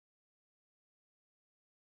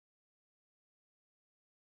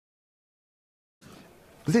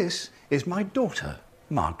This is my daughter,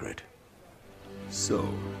 Margaret. So,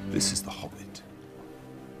 this is the Hobbit.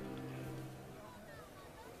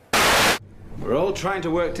 We're all trying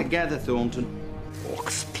to work together, Thornton.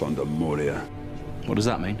 Orcs plunder Moria. What does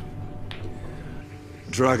that mean?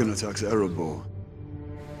 Dragon attacks Erebor.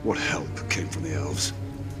 What help came from the elves?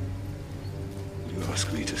 You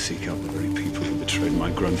ask me to seek out the very people who betrayed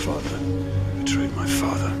my grandfather, betrayed my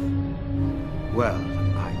father. Well,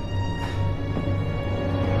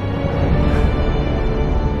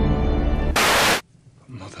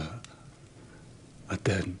 Mother, I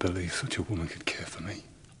daren't believe such a woman could care for me.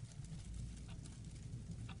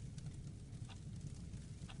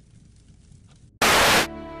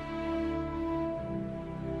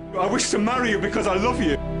 I wish to marry you because I love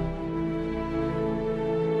you.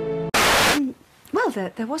 Well,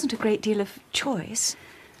 there wasn't a great deal of choice.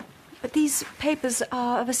 But these papers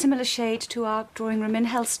are of a similar shade to our drawing room in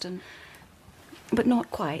Helston. But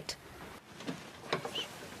not quite.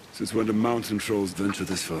 Since when do mountain trolls venture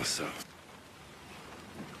this far south?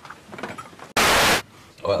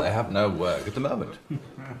 Well, they have no work at the moment.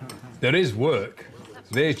 There is work.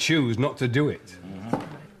 They choose not to do it.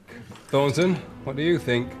 Thornton, what do you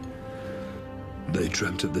think? They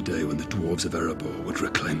dreamt of the day when the dwarves of Erebor would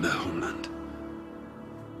reclaim their homeland.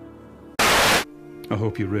 I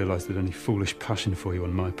hope you realize that any foolish passion for you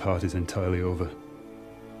on my part is entirely over.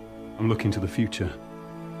 I'm looking to the future.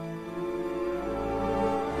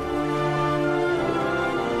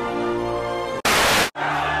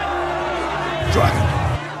 Dragon!